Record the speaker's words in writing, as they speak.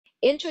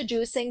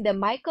Introducing the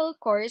Michael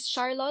Kors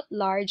Charlotte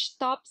Large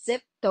Top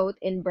Zip Tote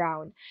in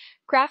brown.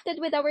 Crafted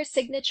with our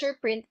signature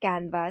print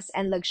canvas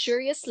and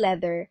luxurious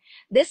leather,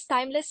 this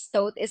timeless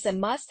tote is a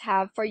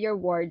must-have for your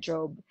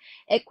wardrobe.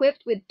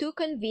 Equipped with two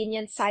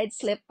convenient side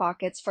slip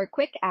pockets for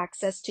quick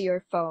access to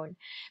your phone.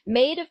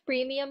 Made of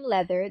premium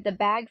leather, the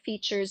bag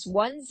features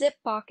one zip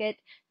pocket,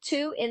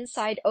 two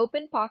inside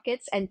open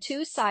pockets, and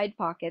two side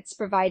pockets,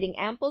 providing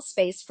ample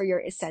space for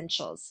your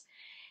essentials.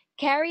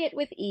 Carry it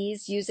with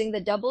ease using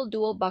the double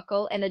dual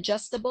buckle and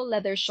adjustable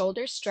leather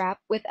shoulder strap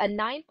with a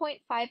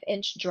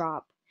 9.5-inch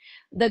drop.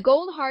 The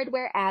gold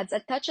hardware adds a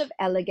touch of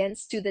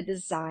elegance to the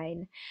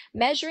design,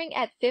 measuring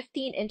at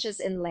 15 inches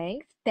in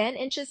length, 10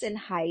 inches in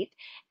height,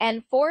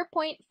 and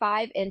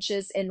 4.5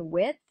 inches in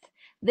width.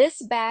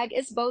 This bag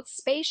is both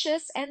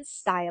spacious and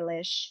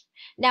stylish.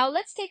 Now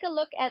let's take a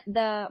look at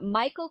the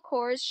Michael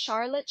Kors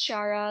Charlotte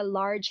Chiara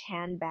large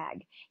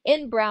handbag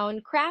in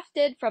brown,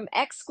 crafted from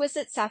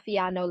exquisite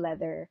Saffiano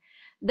leather.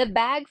 The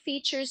bag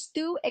features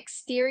two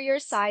exterior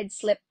side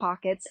slip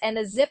pockets and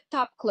a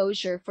zip-top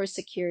closure for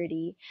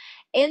security.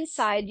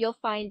 Inside, you'll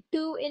find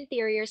two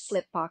interior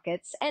slip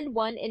pockets and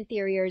one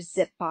interior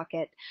zip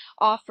pocket,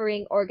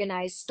 offering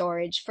organized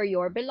storage for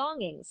your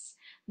belongings.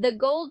 The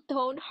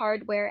gold-tone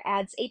hardware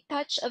adds a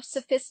touch of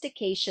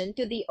sophistication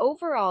to the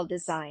overall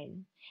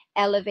design.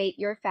 Elevate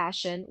your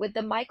fashion with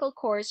the Michael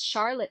Kors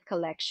Charlotte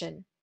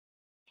collection.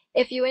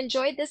 If you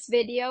enjoyed this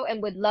video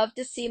and would love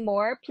to see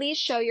more, please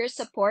show your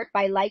support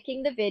by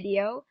liking the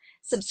video,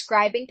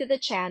 subscribing to the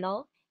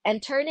channel,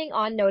 and turning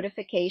on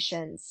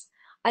notifications.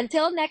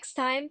 Until next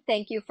time,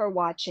 thank you for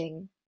watching.